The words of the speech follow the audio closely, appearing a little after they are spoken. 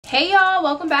Hey y'all,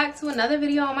 welcome back to another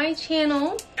video on my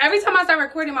channel. Every time I start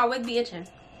recording, my wig be itching.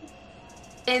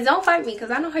 And don't fight me, because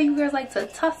I know how you girls like to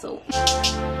tussle.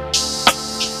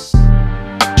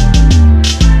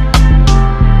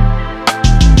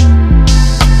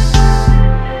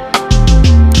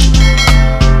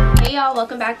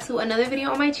 Welcome back to another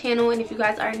video on my channel, and if you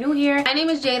guys are new here, my name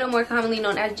is Jada, more commonly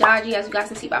known as Jaji, as you guys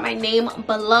can see by my name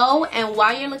below. And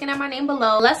while you're looking at my name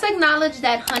below, let's acknowledge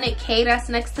that 100K that's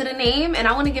next to the name, and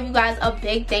I want to give you guys a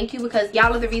big thank you because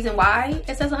y'all are the reason why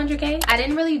it says 100K. I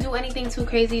didn't really do anything too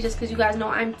crazy, just because you guys know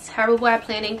I'm terrible at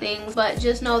planning things, but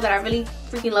just know that I really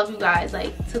freaking love you guys,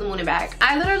 like to the moon and back.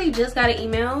 I literally just got an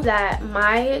email that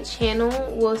my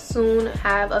channel will soon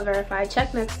have a verified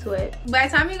check next to it. By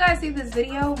the time you guys see this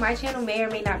video, my channel may or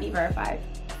may not be verified.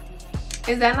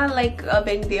 Is that not like a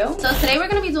big deal? So today we're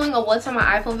going to be doing a what's on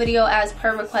my iPhone video as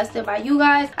per requested by you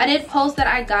guys. I did post that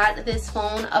I got this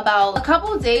phone about a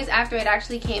couple of days after it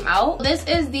actually came out. This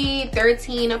is the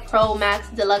 13 Pro Max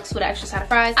Deluxe with extra side of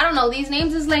fries. I don't know, these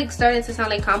names is like starting to sound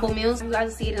like combo meals. You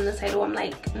guys see it in the title. I'm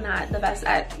like not the best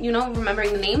at, you know,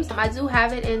 remembering the names. I do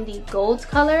have it in the gold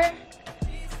color.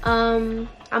 I'm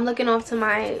looking off to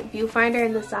my viewfinder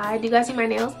in the side. Do you guys see my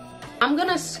nails? I'm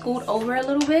gonna scoot over a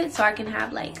little bit so I can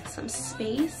have like some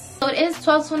space. So it is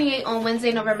 12:28 on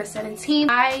Wednesday, November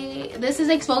 17th. This is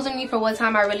exposing me for what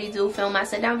time I really do film my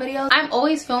sit down videos. I'm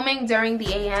always filming during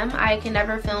the AM. I can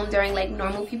never film during like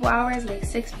normal people hours, like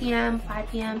 6 p.m,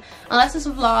 5 p.m. Unless it's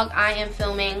a vlog, I am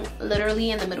filming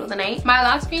literally in the middle of the night. My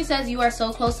lock screen says, "You are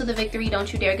so close to the victory,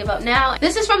 don't you dare give up now."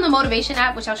 This is from the motivation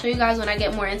app, which I'll show you guys when I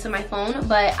get more into my phone.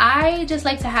 But I just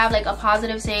like to have like a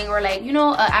positive saying or like, you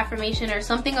know, an affirmation or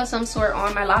something of some sort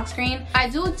on my lock screen. I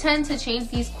do tend to change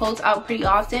these quotes out pretty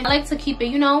often. I like to keep it,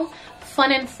 you know,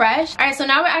 fun and fresh. All right, so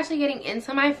now we're actually getting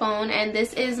into my phone, and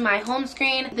this is my home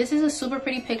screen. This is a super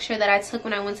pretty picture that I took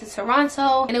when I went to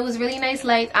Toronto, and it was really nice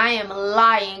light. I am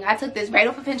lying, I took this right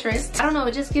off of Pinterest. I don't know,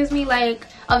 it just gives me like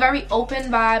a very open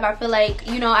vibe. I feel like,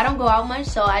 you know, I don't go out much,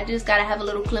 so I just gotta have a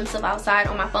little glimpse of outside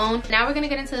on my phone. Now we're gonna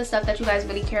get into the stuff that you guys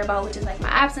really care about, which is like my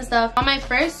apps and stuff. On my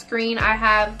first screen, I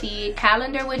have the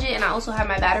calendar widget, and I also have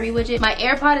my battery widget. My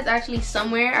AirPod is actually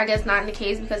somewhere, I guess not in the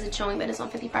case because it's showing that it's on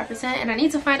 55%, and I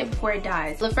need to find it before it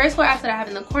dies. The first four apps that I have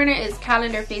in the corner is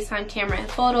calendar, FaceTime, camera, and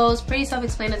photos. Pretty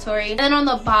self-explanatory. And then on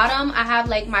the bottom, I have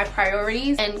like my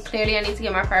priorities, and clearly I need to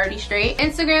get my priorities straight.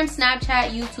 Instagram,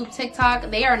 Snapchat, YouTube, TikTok,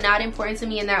 they are not important to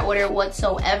me in that order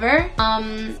whatsoever.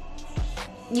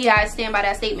 Yeah, I stand by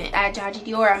that statement. At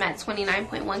Jajidior, I'm at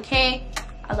 29.1K.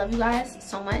 I love you guys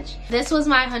so much. This was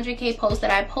my 100K post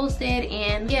that I posted,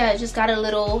 and yeah, it just got a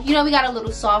little, you know, we got a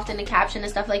little soft in the caption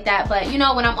and stuff like that. But you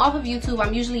know, when I'm off of YouTube,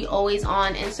 I'm usually always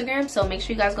on Instagram, so make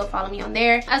sure you guys go follow me on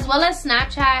there, as well as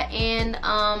Snapchat and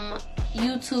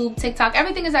YouTube, TikTok.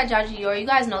 Everything is at Jajidior. You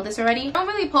guys know this already. I don't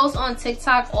really post on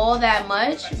TikTok all that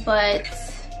much, but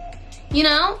you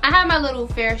know, I have my little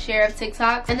fair share of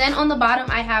TikToks. And then on the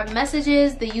bottom, I have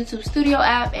messages, the YouTube Studio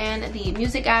app, and the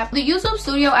music app. The YouTube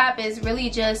Studio app is really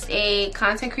just a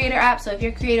content creator app. So if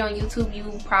you're creating on YouTube,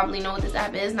 you probably know what this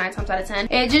app is 9 times out of 10.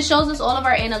 It just shows us all of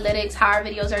our analytics, how our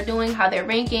videos are doing, how they're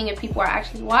ranking, if people are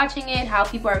actually watching it, how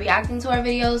people are reacting to our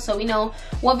videos. So we know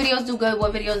what videos do good,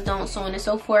 what videos don't, so on and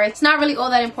so forth. It's not really all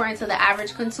that important to the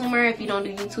average consumer. If you don't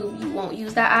do YouTube, you won't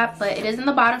use that app, but it is in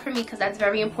the bottom for me because that's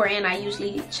very important. I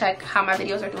usually check how my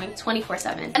videos are doing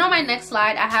 24/7. And on my next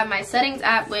slide, I have my settings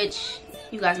app, which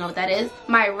you guys know what that is.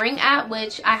 My Ring app,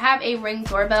 which I have a Ring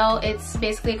doorbell. It's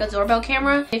basically like a doorbell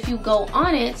camera. If you go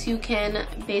on it, you can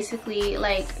basically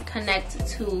like connect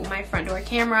to my front door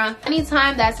camera.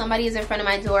 Anytime that somebody is in front of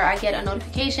my door, I get a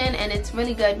notification, and it's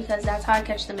really good because that's how I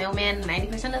catch the mailman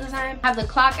 90% of the time. I have the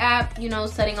clock app, you know,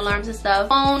 setting alarms and stuff.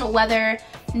 Phone, weather,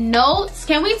 notes.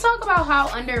 Can we talk about how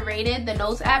underrated the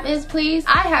notes app is, please?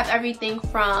 I have everything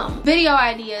from video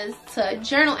ideas to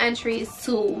journal entries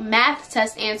to math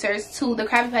test answers to the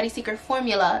Krabby Patty secret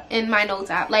formula in my notes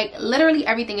app. Like literally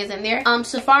everything is in there.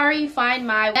 Safari, Find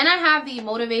My. Then I have the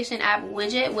motivation app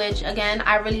widget, which again,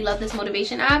 I really love this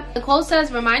motivation app. The quote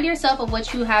says, "Remind yourself of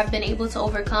what you have been able to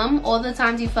overcome. All the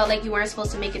times you felt like you weren't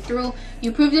supposed to make it through.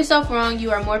 You proved yourself wrong.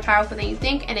 You are more powerful than you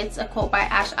think." And it's a quote by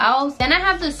Ash Owls. Then I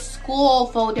have the school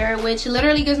folder, which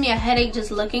literally gives me a headache just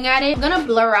looking at it. I'm gonna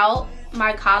blur out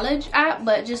my college app,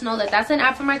 but just know that that's an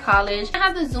app for my college. I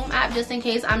have the Zoom app just in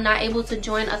case I'm not able to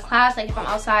join a class, like if I'm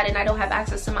outside and I don't have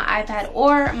access to my iPad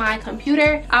or my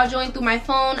computer, I'll join through my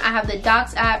phone. I have the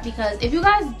Docs app because if you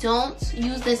guys don't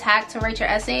use this hack to write your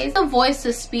essays, the voice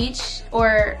to speech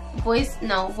or voice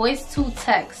to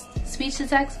text, speech to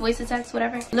text, voice to text,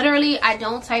 whatever. Literally, I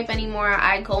don't type anymore.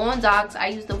 I go on Docs, I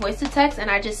use the voice to text, and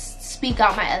I just speak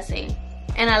out my essay.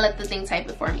 and I let the thing type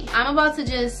it for me. I'm about to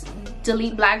just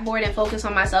delete Blackboard and focus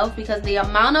on myself, because the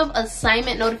amount of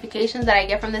assignment notifications that I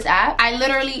get from this app, I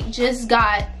literally just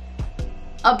got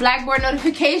a Blackboard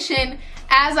notification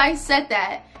as I said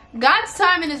that. God's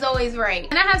timing is always right.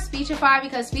 And I have Speechify,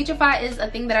 because Speechify is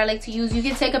a thing that I like to use. You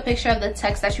can take a picture of the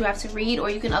text that you have to read, or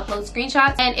you can upload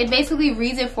screenshots, and it basically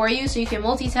reads it for you, so you can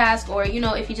multitask, or you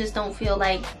know, if you just don't feel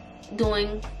like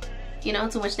doing, you know,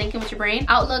 too much thinking with your brain.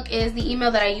 Outlook is the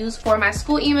email that I use for my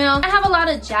school email. I have a lot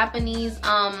of Japanese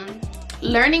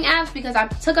learning apps, because I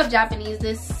took up Japanese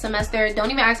this semester.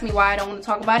 Don't even ask me why, I don't want to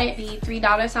talk about it. The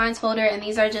 $3 folder, and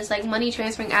these are just like money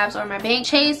transferring apps or my bank.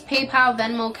 Chase, PayPal,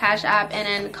 Venmo, Cash App, and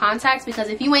then contacts, because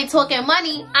if you ain't talking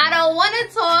money, I don't want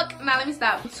to talk. Now let me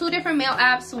stop. 2 different mail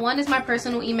apps. One is my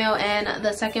personal email, and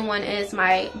the second one is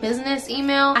my business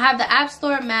email. I have the App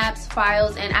Store, Maps,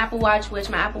 Files, and Apple Watch, which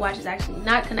my Apple Watch is actually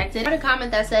not connected. I had a comment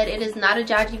that said it is not a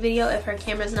Jaji video if her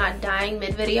camera's not dying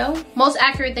mid-video. Most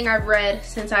accurate thing I've read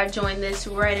since I've joined this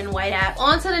red and white app.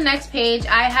 On to the next page,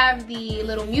 I have the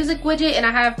little music widget, and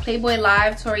I have Playboy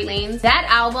Live, Tory Lanez. That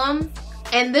album,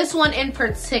 and this one in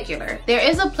particular. There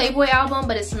is a Playboy album,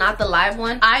 but it's not the live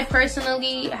one. I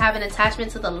personally have an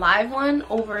attachment to the live one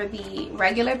over the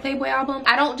regular Playboy album.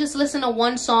 I don't just listen to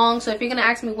one song, so if you're gonna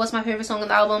ask me what's my favorite song on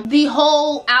the album, the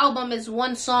whole album is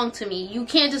one song to me. You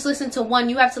can't just listen to one,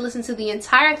 you have to listen to the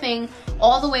entire thing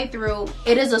all the way through.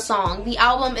 It is a song. The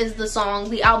album is the song.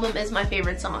 The album is my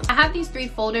favorite song. I have these 3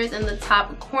 folders in the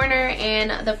top corner,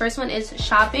 and the first one is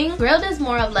shopping. Grilled is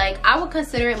more of like, I would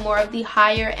consider it more of the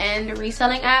higher end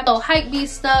reselling app. So hypebeast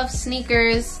stuff,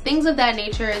 sneakers, things of that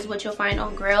nature is what you'll find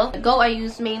on Grill. Go I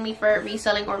use mainly for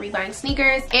reselling or rebuying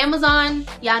sneakers. Amazon,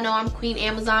 y'all know I'm Queen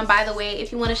Amazon. By the way,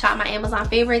 if you want to shop my Amazon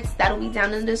favorites, that'll be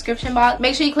down in the description box.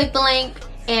 Make sure you click the link,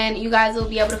 and you guys will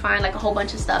be able to find like a whole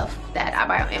bunch of stuff that I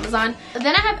buy on Amazon.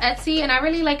 Then I have Etsy, and I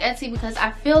really like Etsy because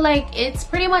I feel like it's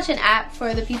pretty much an app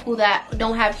for the people that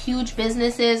don't have huge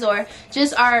businesses or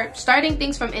just are starting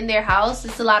things from in their house.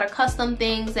 It's a lot of custom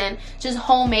things and just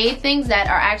homemade things that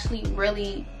are actually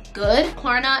really good.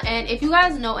 Klarna, and if you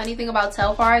guys know anything about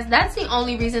Telfars, that's the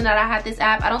only reason that I had this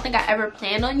app. I don't think I ever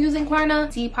planned on using Klarna.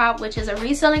 Depop, which is a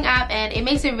reselling app, and it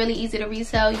makes it really easy to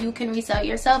resell. You can resell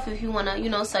yourself if you want to, you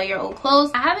know, sell your old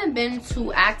clothes. I haven't been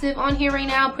too active on here right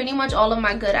now. Pretty much all of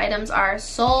my good items are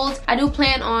sold. I do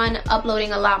plan on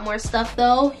uploading a lot more stuff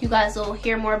though. You guys will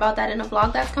hear more about that in a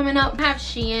vlog that's coming up. I have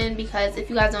Shein, because if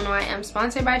you guys don't know, I am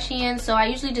sponsored by Shein, so I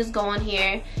usually just go on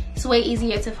here. It's way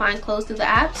easier to find clothes through the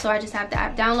app, so I just have the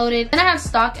app downloaded. Then I have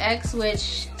StockX,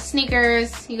 which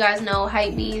sneakers, you guys know,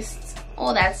 hypebeasts,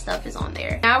 all that stuff is on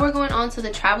there. Now we're going on to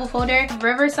the travel folder.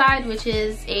 Riverside, which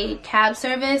is a cab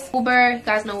service. Uber, you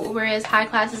guys know what Uber is. High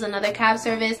Class is another cab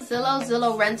service.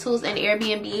 Zillow Rentals, and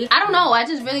Airbnb. I don't know, I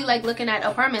just really like looking at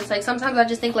apartments. Like sometimes I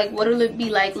just think like, what will it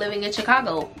be like living in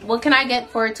Chicago? What can I get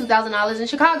for $2,000 in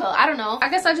Chicago? I don't know. I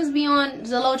guess I just be on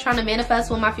Zillow trying to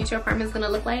manifest what my future apartment is gonna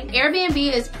look like.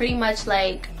 Airbnb is pretty much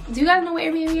like, do you guys know what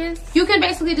Airbnb is? You can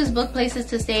basically just book places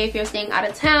to stay if you're staying out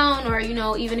of town, or you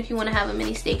know, even if you want to have a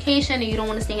mini staycation and you don't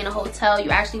want to stay in a hotel, you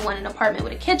actually want an apartment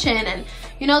with a kitchen and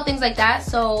you know, things like that.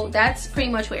 So that's pretty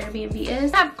much what Airbnb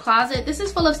is. I have Closet. This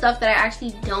is full of stuff that I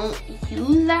actually don't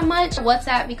use that much.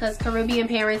 WhatsApp, because Caribbean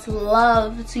parents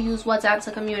love to use WhatsApp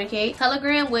to communicate.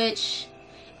 Telegram, which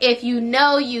if you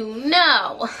know, you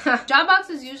know.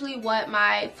 Dropbox is usually what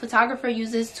my photographer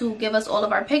uses to give us all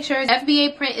of our pictures.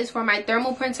 FBA print is for my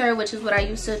thermal printer, which is what I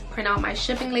use to print out my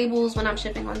shipping labels when I'm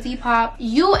shipping on Depop.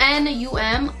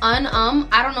 UNUM,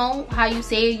 I don't know how you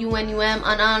say it,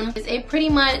 UNUM, it pretty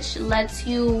much lets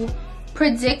you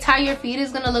predict how your feed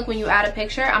is gonna look when you add a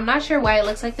picture. I'm not sure why it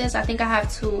looks like this. I think I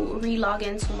have to re-log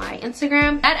into my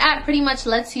Instagram. That app pretty much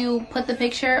lets you put the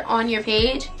picture on your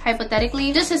page,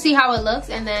 hypothetically, just to see how it looks,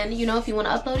 and then, you know, if you want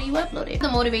to upload it, you upload it. The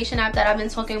motivation app that I've been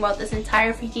talking about this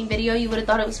entire freaking video, you would have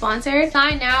thought it was sponsored.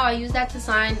 Sign Now, I use that to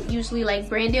sign usually like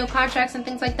brand deal contracts and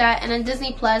things like that. And then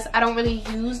Disney Plus, I don't really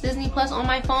use Disney Plus on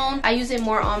my phone. I use it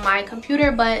more on my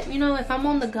computer, but you know, if I'm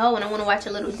on the go and I want to watch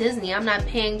a little Disney, I'm not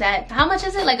paying that. How much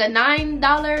is it? Like a $9,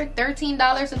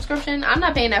 $13 subscription? I'm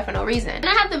not paying that for no reason. And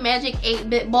I have the Magic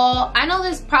 8-bit ball. I know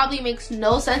this probably makes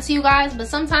no sense to you guys, but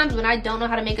sometimes when I don't know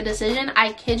how to make a decision,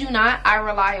 I kid you not, I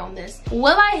rely on this.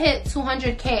 Will I hit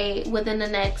 200K within the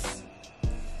next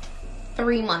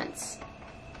 3 months?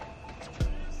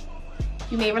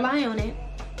 You may rely on it,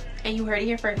 and you heard it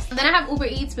here first. And then I have Uber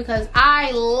Eats, because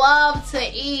I love to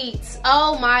eat.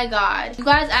 Oh my god. You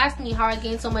guys asked me how I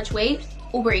gained so much weight.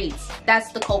 Uber Eats,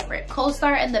 that's the culprit.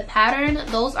 CoStar and The Pattern,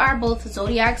 those are both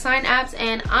zodiac sign apps,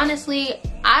 and honestly,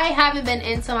 I haven't been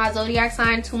into my zodiac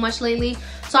sign too much lately,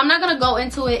 so I'm not gonna go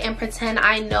into it and pretend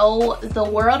I know the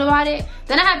world about it.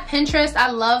 Then I have Pinterest. I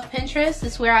love Pinterest.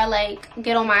 It's where I like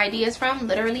get all my ideas from,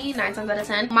 literally 9 times out of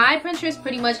 10. My Pinterest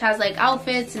pretty much has like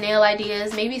outfits, nail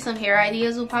ideas, maybe some hair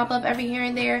ideas will pop up every here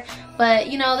and there.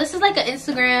 But you know, this is like an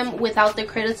Instagram without the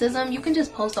criticism. You can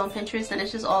just post on Pinterest and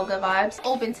it's just all good vibes.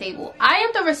 Open table. I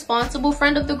am the responsible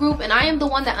friend of the group, and I am the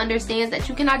one that understands that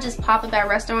you cannot just pop up at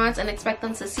restaurants and expect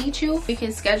them to seat you. You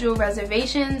can schedule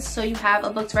reservations, so you have a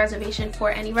booked reservation for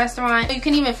any restaurant. You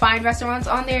can even find restaurants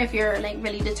on there if you're like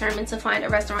really determined to find a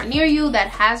restaurant near you that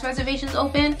has reservations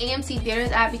open. AMC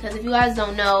Theaters app, because if you guys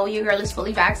don't know, your girl is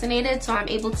fully vaccinated, so I'm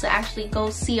able to actually go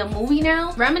see a movie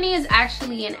now. Remini is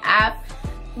actually an app.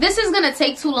 This is gonna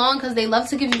take too long because they love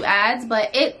to give you ads,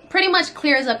 but it pretty much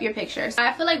clears up your pictures.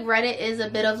 I feel like Reddit is a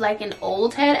bit of like an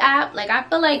old head app. Like, I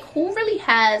feel like who really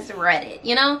has Reddit,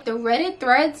 you know? The Reddit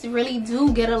threads really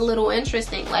do get a little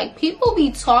interesting. Like, people be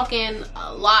talking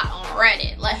a lot on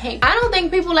Reddit. Like, I don't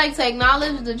think people like to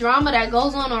acknowledge the drama that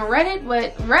goes on Reddit,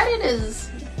 but Reddit is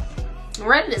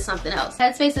something else.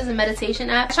 Headspace is a meditation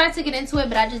app. I tried to get into it,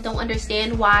 but I just don't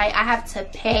understand why I have to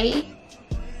pay.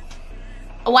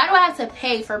 Why do I have to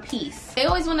pay for peace? They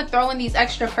always want to throw in these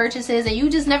extra purchases and you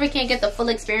just never can get the full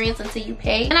experience until you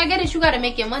pay. And I get it, you got to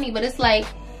make your money, but it's like,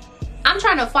 I'm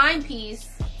trying to find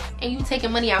peace and you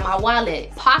taking money out of my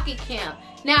wallet. Pocket Camp.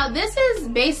 Now this is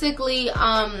basically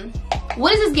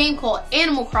what is this game called?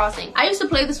 Animal Crossing. I used to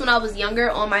play this when I was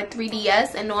younger on my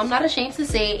 3DS, and no, I'm not ashamed to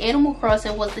say Animal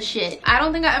Crossing was the shit. I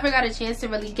don't think I ever got a chance to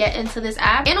really get into this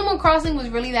app. Animal Crossing was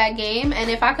really that game,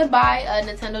 and if I could buy a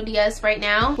Nintendo DS right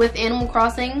now with Animal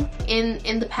Crossing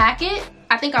in the packet,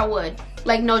 I think I would.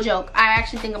 Like, no joke. I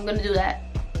actually think I'm gonna do that.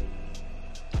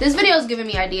 This video is giving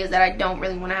me ideas that I don't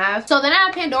really want to have. So then I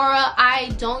have Pandora.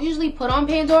 I don't usually put on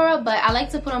Pandora, but I like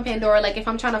to put on Pandora like if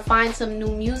I'm trying to find some new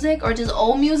music or just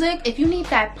old music. If you need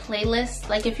that playlist,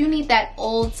 like if you need that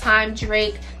old time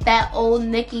Drake, that old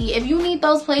Nicki, if you need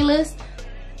those playlists,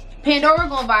 Pandora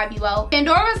gonna vibe you out.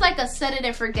 Pandora is like a set it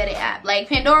and forget it app. Like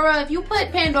Pandora, if you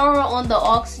put Pandora on the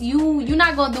aux, you're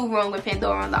not gonna do wrong with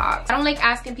Pandora on the aux. I don't like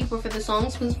asking people for the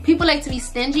songs because people like to be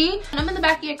stingy. When I'm in the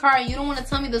back of your car and you don't want to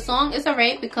tell me the song, it's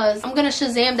alright, because I'm gonna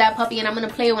Shazam that puppy and I'm gonna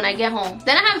play it when I get home.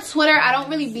 Then I have Twitter. I don't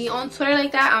really be on Twitter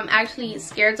like that. I'm actually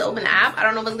scared to open the app. I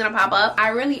don't know what's gonna pop up. I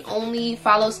really only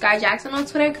follow Sky Jackson on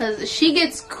Twitter because she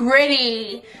gets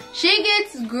gritty. She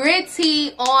gets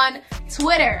gritty on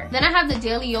Twitter. Then I have the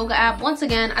daily yoga app. Once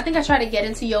again, I think I tried to get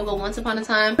into yoga once upon a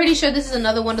time. Pretty sure this is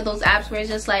another one of those apps where it's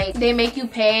just like they make you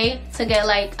pay to get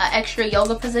like an extra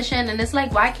yoga position, and it's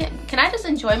like, why can I just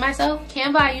enjoy myself?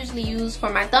 Canva I usually use for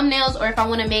my thumbnails, or if I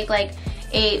want to make like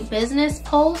a business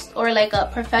post or like a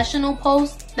professional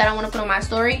post that I want to put on my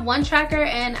story. One Tracker,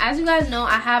 and as you guys know,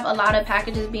 I have a lot of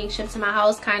packages being shipped to my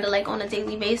house kind of like on a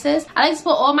daily basis. I like to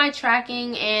put all my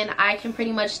tracking, and I can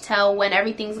pretty much tell when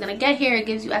everything's gonna get here. It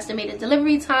gives you estimated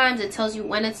delivery times. It tells you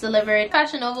when it's delivered.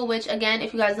 Fashion Nova, which again,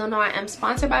 if you guys don't know, I am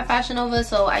sponsored by Fashion Nova,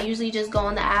 so I usually just go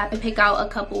on the app and pick out a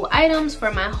couple items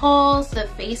for my hauls. The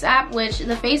Face app, which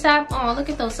the Face app, oh, look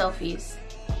at those selfies.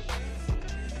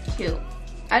 Cute.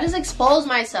 I just exposed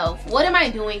myself. What am I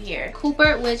doing here?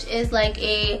 Cooper, which is like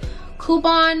a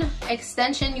coupon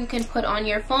extension you can put on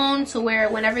your phone to where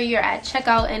whenever you're at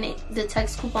checkout and it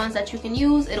detects coupons that you can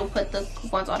use, it'll put the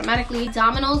coupons automatically.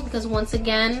 Domino's, because once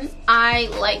again, I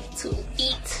like to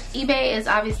eat. eBay is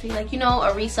obviously like, you know,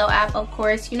 a resale app, of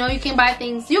course. You know, you can buy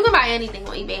things, you can buy anything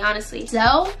on eBay, honestly.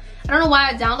 Zelle, I don't know why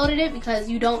I downloaded it, because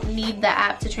you don't need the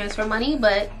app to transfer money,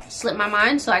 but slipped my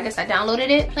mind, so I guess I downloaded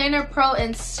it. Planner Pro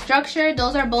and Structure,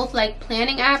 those are both like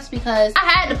planning apps because I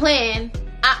had to plan.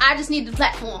 I just need the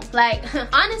platform. Like,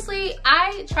 honestly,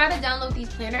 I try to download these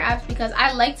planner apps because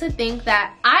I like to think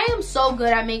that I am so good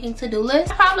at making to-do lists.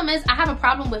 The problem is I have a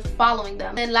problem with following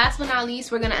them. And last but not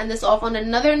least, we're gonna end this off on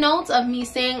another note of me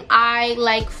saying I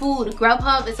like food.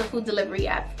 Grubhub is a food delivery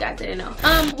app, if you guys didn't know.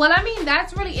 Well, I mean,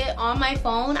 that's really it on my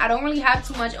phone. I don't really have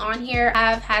too much on here.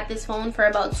 I've had this phone for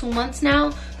about 2 months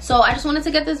now, so I just wanted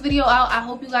to get this video out. I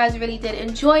hope you guys really did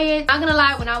enjoy it. Not gonna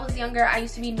lie, when I was younger, I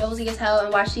used to be nosy as hell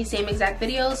and watch these same exact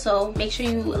videos. So make sure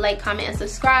you like, comment, and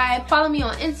subscribe. Follow me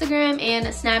on Instagram and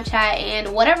Snapchat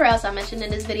and whatever else I mentioned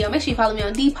in this video. Make sure you follow me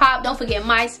on Depop. Don't forget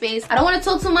MySpace. I don't want to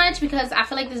talk too much because I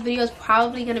feel like this video is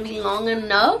probably gonna be long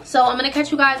enough. So I'm gonna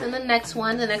catch you guys in the next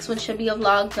one. The next one should be a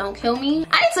vlog. Don't kill me.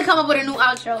 I need to come up with a new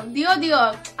outro.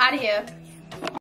 Dior, out of here.